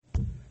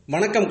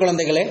வணக்கம்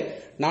குழந்தைகளே,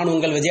 நான்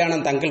உங்கள்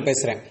விஜயானந்த் அங்கிள்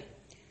பேசுகிறேன்.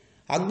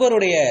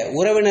 அக்பருடைய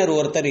உறவினர்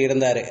ஒருத்தர்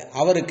இருந்தார்.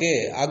 அவருக்கு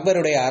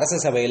அக்பருடைய அரச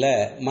சபையில்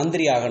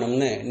மந்திரி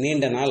ஆகணும்னு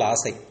நீண்ட நாள்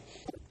ஆசை.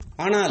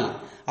 ஆனால்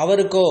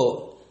அவருக்கோ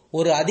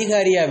ஒரு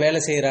அதிகாரியாக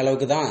வேலை செய்கிற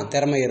அளவுக்கு தான்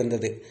திறமை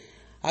இருந்தது.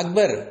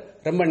 அக்பர்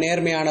ரொம்ப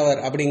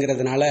நேர்மையானவர்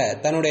அப்படிங்கிறதுனால,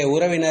 தன்னுடைய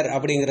உறவினர்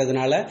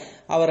அப்படிங்கிறதுனால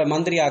அவரை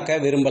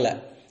மந்திரியாக்க விரும்பலை.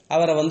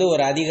 அவரை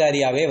ஒரு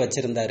அதிகாரியாகவே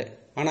வச்சுருந்தார்.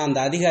 ஆனால் அந்த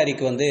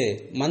அதிகாரிக்கு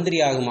மந்திரி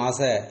ஆகும்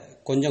ஆசை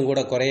கொஞ்சம்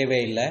கூட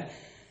குறையவே இல்லை.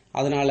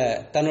 அதனால்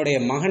தன்னுடைய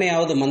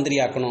மகனையாவது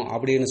மந்திரியாக்கணும்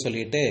அப்படின்னு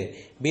சொல்லிட்டு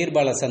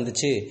பீர்பாலை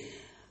சந்தித்து,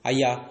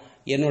 ஐயா,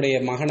 என்னுடைய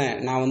மகனை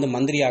நான்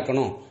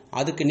மந்திரியாக்கணும்,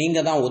 அதுக்கு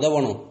நீங்கள் தான்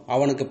உதவணும்.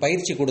 அவனுக்கு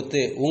பயிற்சி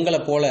கொடுத்து உங்களை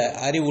போல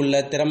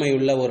அறிவுள்ள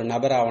திறமையுள்ள ஒரு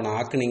நபரை அவனை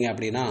ஆக்குனீங்க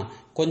அப்படின்னா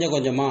கொஞ்சம்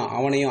கொஞ்சமாக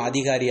அவனையும்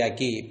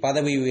அதிகாரியாக்கி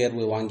பதவி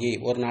உயர்வு வாங்கி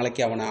ஒரு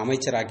நாளைக்கு அவனை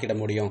அமைச்சராக்கிட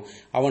முடியும்.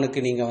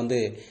 அவனுக்கு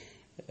நீங்கள்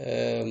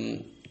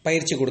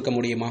பயிற்சி கொடுக்க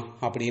முடியுமா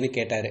அப்படின்னு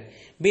கேட்டார்.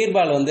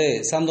 பீர்பால்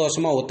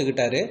சந்தோஷமாக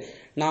ஒத்துக்கிட்டாரு.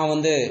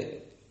 நான்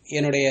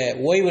என்னுடைய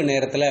ஓய்வு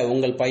நேரத்தில்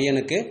உங்கள்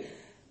பையனுக்கு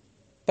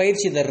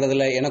பயிற்சி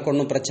தர்றதுல எனக்கு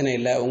ஒன்றும் பிரச்சனை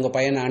இல்லை, உங்கள்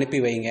பையனை அனுப்பி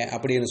வைங்க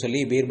அப்படின்னு சொல்லி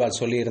பீர்பால்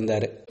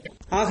சொல்லியிருந்தார்.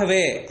 ஆகவே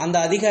அந்த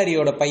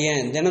அதிகாரியோட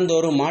பையன்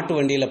தினந்தோறும் மாட்டு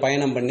வண்டியில்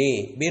பயணம் பண்ணி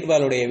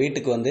பீர்பாலுடைய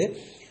வீட்டுக்கு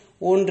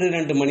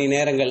 1-2 மணி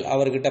நேரங்கள்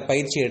அவர்கிட்ட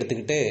பயிற்சி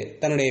எடுத்துக்கிட்டு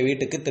தன்னுடைய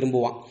வீட்டுக்கு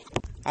திரும்புவான்.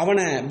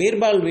 அவனை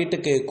பீர்பால்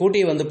வீட்டுக்கு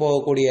கூட்டி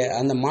போகக்கூடிய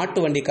அந்த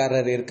மாட்டு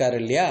வண்டிக்காரர் இருக்கார்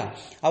இல்லையா,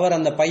 அவர்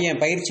அந்த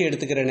பையன் பயிற்சி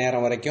எடுத்துக்கிற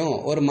நேரம் வரைக்கும்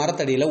ஒரு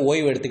மரத்தடியில்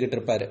ஓய்வு எடுத்துக்கிட்டு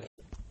இருப்பார்.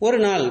 ஒரு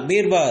நாள்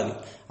பீர்பால்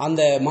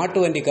அந்த மாட்டு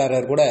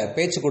வண்டிக்காரர் கூட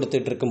பேச்சு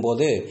கொடுத்துட்டு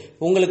இருக்கும்போது,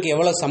 உங்களுக்கு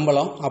எவ்வளோ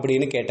சம்பளம்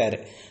அப்படின்னு கேட்டார்.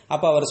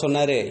 அப்போ அவர்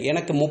சொன்னார்,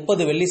 எனக்கு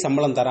 30 வெள்ளி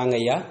சம்பளம் தராங்க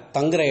ஐயா,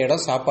 தங்குற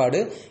இடம் சாப்பாடு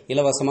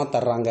இலவசமாக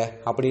தர்றாங்க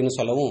அப்படின்னு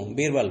சொல்லவும்,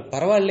 பீர்பால்,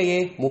 பரவாயில்லையே,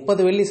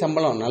 30 வெள்ளி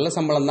சம்பளம் நல்ல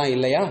சம்பளம் தான்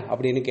இல்லையா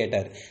அப்படின்னு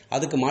கேட்டார்.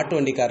 அதுக்கு மாட்டு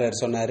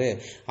வண்டிக்காரர் சொன்னார்,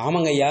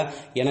 ஆமாங்க ஐயா,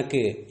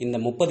 எனக்கு இந்த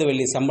 30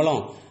 வெள்ளி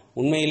சம்பளம்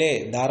உண்மையிலே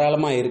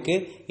தாராளமாக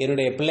இருக்குது.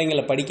 என்னுடைய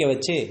பிள்ளைங்களை படிக்க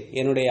வச்சு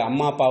என்னுடைய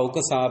அம்மா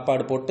அப்பாவுக்கும்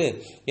சாப்பாடு போட்டு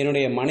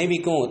என்னுடைய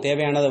மனைவிக்கும்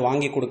தேவையானதை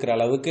வாங்கி கொடுக்குற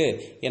அளவுக்கு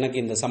எனக்கு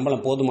இந்த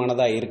சம்பளம்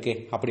போதுமானதாக இருக்குது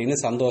அப்படின்னு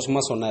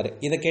சந்தோஷமாக சொன்னார்.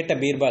 இதை கேட்ட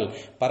பீர்பால்,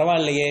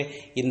 பரவாயில்லையே,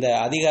 இந்த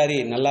அதிகாரி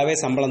நல்லாவே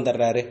சம்பளம்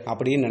தர்றாரு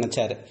அப்படின்னு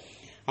நினச்சாரு.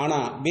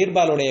 ஆனால்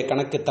பீர்பாலுடைய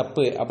கணக்கு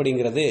தப்பு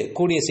அப்படிங்கிறது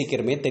கூடிய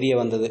சீக்கிரமே தெரிய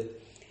வந்தது.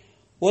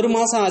 1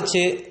 மாதம்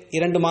ஆச்சு,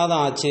 2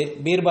 மாதம் ஆச்சு,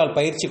 பீர்பால்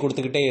பயிற்சி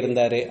கொடுத்துக்கிட்டே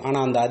இருந்தார்.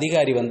 ஆனால் அந்த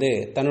அதிகாரி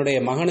தன்னுடைய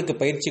மகனுக்கு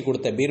பயிற்சி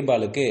கொடுத்த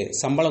பீர்பாலுக்கு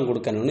சம்பளம்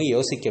கொடுக்கணும்னு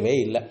யோசிக்கவே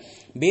இல்லை.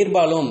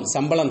 பீர்பாலும்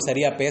சம்பளம்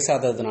சரியாக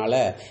பேசாததுனால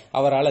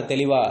அவரால்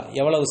தெளிவாக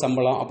எவ்வளவு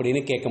சம்பளம்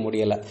அப்படின்னு கேட்க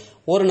முடியலை.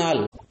 ஒரு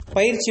நாள்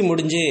பயிற்சி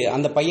முடிஞ்சு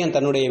அந்த பையன்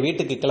தன்னுடைய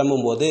வீட்டுக்கு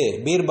கிளம்பும்போது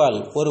பீர்பால்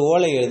ஒரு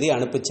ஓலை எழுதி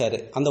அனுப்பிச்சார்.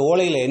 அந்த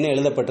ஓலையில் என்ன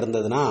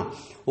எழுதப்பட்டிருந்ததுன்னா,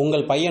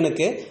 உங்கள்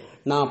பையனுக்கு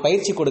நான்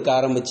பயிற்சி கொடுக்க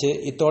ஆரம்பித்து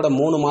இத்தோட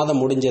 3 மாதம்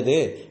முடிஞ்சது,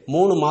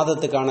 3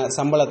 மாதத்துக்கான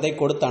சம்பளத்தை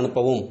கொடுத்து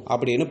அனுப்பவும்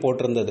அப்படின்னு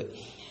போட்டிருந்தது.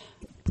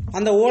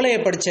 அந்த ஓலையை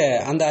படித்த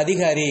அந்த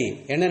அதிகாரி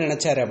என்ன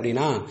நினச்சாரு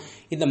அப்படின்னா,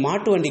 இந்த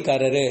மாட்டு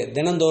வண்டிக்காரரு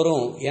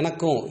தினந்தோறும்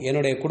எனக்கும்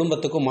என்னுடைய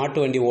குடும்பத்துக்கும்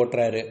மாட்டு வண்டி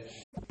ஓட்டுறாரு,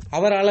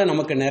 அவரால்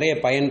நமக்கு நிறைய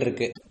பயன்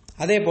இருக்கு.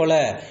 அதே போல்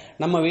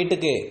நம்ம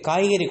வீட்டுக்கு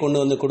காய்கறி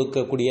கொண்டு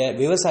கொடுக்கக்கூடிய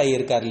விவசாயி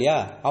இருக்கார் இல்லையா,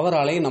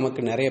 அவராலையும்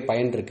நமக்கு நிறைய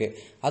பயன் இருக்கு.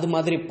 அது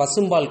மாதிரி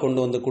பசும்பால்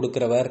கொண்டு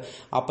கொடுக்கிறவர்,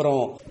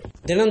 அப்புறம்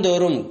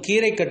தினந்தோறும்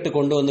கீரை கட்டு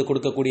கொண்டு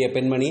கொடுக்கக்கூடிய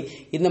பெண்மணி,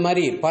 இந்த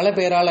மாதிரி பல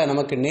பேரால்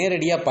நமக்கு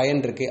நேரடியாக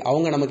பயன் இருக்கு.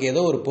 அவங்க நமக்கு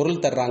ஏதோ ஒரு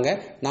பொருள் தர்றாங்க,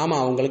 நாம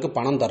அவங்களுக்கு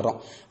பணம்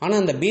தர்றோம்.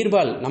 ஆனால் அந்த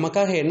பீர்பால்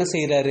நமக்காக என்ன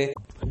செய்யறாரு,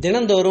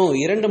 தினந்தோறும்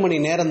 2 மணி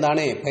நேரம்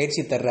தானே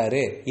பயிற்சி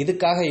தர்றாரு,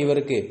 இதுக்காக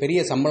இவருக்கு பெரிய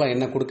சம்பளம்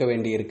என்ன கொடுக்க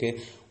வேண்டியிருக்கு,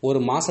 ஒரு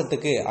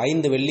மாசத்துக்கு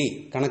 5 வெள்ளி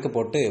கணக்கு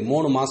போட்டு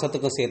 3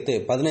 மாசத்துக்கும் சேர்த்து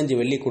 15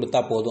 வெள்ளி கொடுத்தா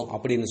போதும்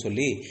அப்படின்னு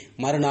சொல்லி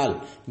மறுநாள்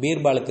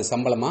பீர்பாலுக்கு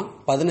சம்பளமா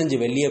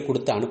 15 வெள்ளியை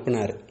கொடுத்து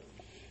அனுப்புனாரு.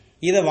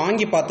 இதை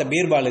வாங்கி பார்த்த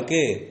பீர்பாலுக்கு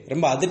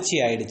ரொம்ப அதிர்ச்சி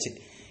ஆயிடுச்சு.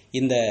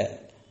 இந்த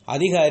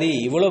அதிகாரி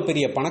இவ்வளோ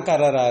பெரிய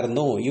பணக்காரராக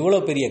இருந்தும்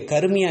இவ்வளோ பெரிய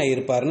கருமையாக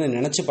இருப்பார்னு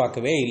நினச்சி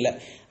பார்க்கவே இல்லை.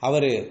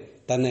 அவர்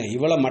தன்னை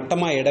இவ்வளோ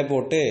மட்டமாக எடை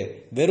போட்டு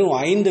வெறும்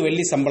 5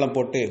 வெள்ளி சம்பளம்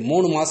போட்டு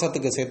 3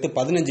 மாதத்துக்கு சேர்த்து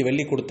 15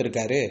 வெள்ளி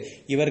கொடுத்துருக்காரு,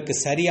 இவருக்கு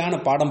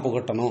சரியான பாடம்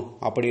புகட்டணும்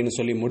அப்படின்னு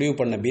சொல்லி முடிவு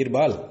பண்ண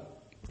பீர்பால்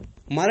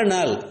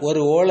மறுநாள்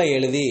ஒரு ஓலை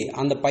எழுதி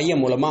அந்த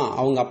பையன் மூலமாக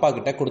அவங்க அப்பா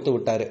கிட்ட கொடுத்து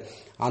விட்டாரு.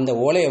 அந்த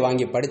ஓலையை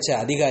வாங்கி படித்த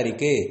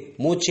அதிகாரிக்கு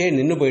மூச்சே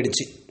நின்று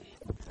போயிடுச்சு.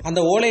 அந்த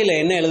ஓலையில்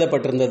என்ன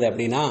எழுதப்பட்டிருந்தது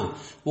அப்படின்னா,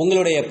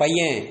 உங்களுடைய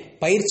பையன்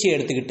பயிற்சி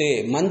எடுத்துக்கிட்டு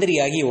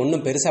மந்திரியாகி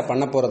ஒன்றும் பெருசாக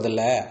பண்ண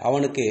போகிறதில்ல,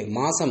 அவனுக்கு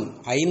மாதம்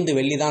 5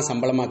 வெள்ளி தான்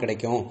சம்பளமாக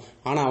கிடைக்கும்,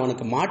 ஆனால்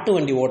அவனுக்கு மாட்டு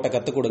வண்டி ஓட்ட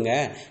கற்றுக் கொடுங்க,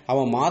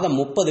 அவன் மாதம்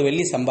 30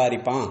 வெள்ளி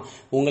சம்பாதிப்பான்,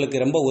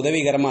 உங்களுக்கு ரொம்ப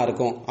உதவிகரமாக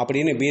இருக்கும்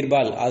அப்படின்னு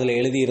பீர்பால் அதில்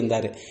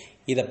எழுதியிருந்தார்.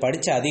 இதை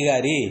படித்த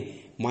அதிகாரி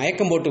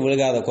மயக்கம் போட்டு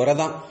விழுகாத குறை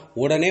தான்,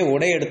 உடனே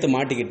உடை எடுத்து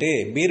மாட்டிக்கிட்டு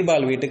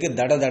பீர்பால் வீட்டுக்கு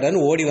தடன்னு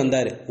ஓடி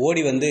வந்தார்.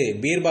 ஓடி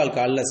பீர்பால்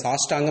காலில்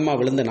சாஷ்டாங்கமாக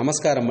விழுந்து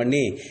நமஸ்காரம்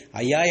பண்ணி,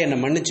 ஐயா, என்னை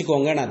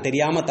மன்னிச்சுக்கோங்க, நான்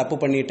தெரியாமல் தப்பு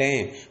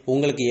பண்ணிட்டேன்,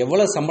 உங்களுக்கு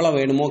எவ்வளோ சம்பளம்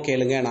வேணுமோ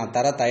கேளுங்க, நான்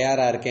தர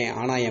தயாராக இருக்கேன்,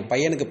 ஆனால் என்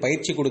பையனுக்கு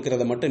பயிற்சி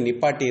கொடுக்கறத மட்டும்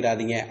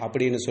நிப்பாட்டிடாதீங்க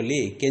அப்படின்னு சொல்லி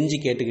கெஞ்சி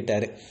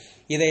கேட்டுக்கிட்டாரு.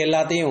 இதை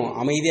எல்லாத்தையும்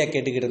அமைதியாக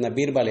கேட்டுக்கிட்டு இருந்த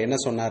பீர்பால் என்ன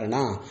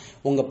சொன்னாருன்னா,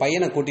 உங்கள்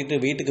பையனை கூட்டிகிட்டு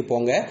வீட்டுக்கு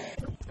போங்க,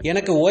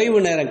 எனக்கு ஓய்வு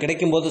நேரம்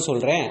கிடைக்கும்போது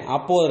சொல்கிறேன்,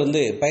 அப்போ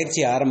இருந்து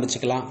பயிற்சி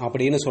ஆரம்பிச்சுக்கலாம்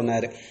அப்படின்னு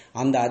சொன்னார்.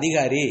 அந்த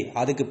அதிகாரி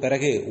அதுக்கு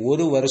பிறகு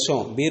 1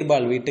 வருஷம்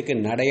பீர்பால் வீட்டுக்கு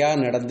நடையா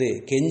நடந்து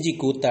கெஞ்சி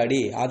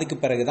கூத்தாடி அதுக்கு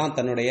பிறகுதான்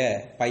தன்னுடைய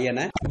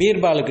பையனை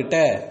பீர்பாலுக்கிட்ட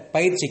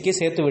பயிற்சிக்கு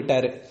சேர்த்து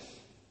விட்டார்.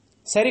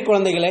 சரி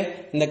குழந்தைகளே,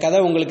 இந்த கதை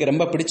உங்களுக்கு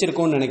ரொம்ப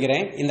பிடிச்சிருக்கும்னு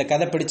நினைக்கிறேன். இந்த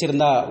கதை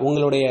பிடிச்சிருந்தா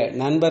உங்களுடைய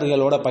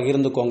நண்பர்களோட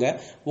பகிர்ந்துக்கோங்க.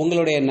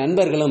 உங்களுடைய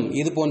நண்பர்களும்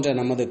இது போன்ற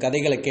நமது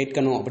கதைகளை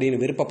கேட்கணும்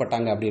அப்படின்னு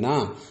விருப்பப்பட்டாங்க அப்படின்னா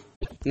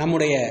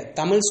நம்முடைய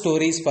தமிழ்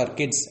ஸ்டோரிஸ் ஃபார்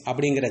கிட்ஸ்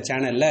அப்படிங்கிற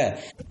சேனல்ல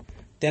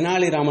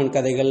தெனாலிராமன்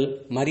கதைகள்,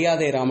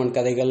 மரியாதை ராமன்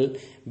கதைகள்,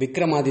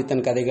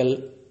 விக்ரமாதித்தன் கதைகள்,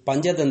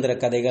 பஞ்சதந்திர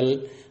கதைகள்,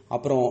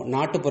 அப்புறம்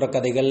நாட்டுப்புற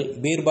கதைகள்,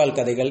 பீர்பால்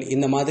கதைகள்,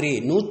 இந்த மாதிரி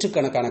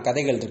நூற்றுக்கணக்கான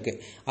கதைகள் இருக்கு.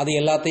 அது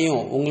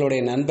எல்லாத்தையும்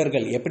உங்களுடைய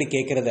நண்பர்கள் எப்படி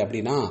கேட்கறது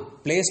அப்படின்னா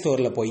பிளே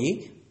ஸ்டோர்ல போய்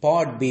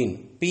பாட்பீன்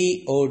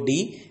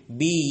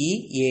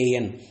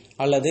PODBEAN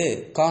அல்லது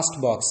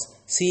காஸ்ட்பாக்ஸ்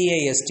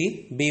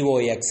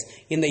CASTBOX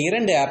இந்த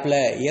 2 ஆப்பில்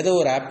ஏதோ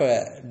ஒரு ஆப்பை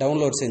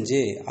டவுன்லோட் செஞ்சு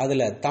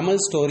அதில்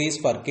தமிழ் ஸ்டோரிஸ்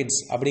ஃபார் கிட்ஸ்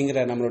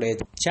அப்படிங்கிற நம்மளுடைய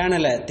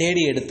சேனலை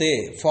தேடி எடுத்து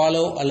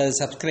ஃபாலோ அல்லது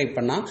சப்ஸ்கிரைப்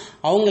பண்ணால்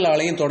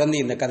அவங்களாலையும் தொடர்ந்து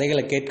இந்த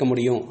கதைகளை கேட்க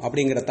முடியும்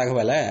அப்படிங்கிற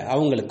தகவலை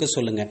அவங்களுக்கு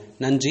சொல்லுங்கள்.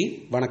 நன்றி,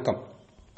 வணக்கம்.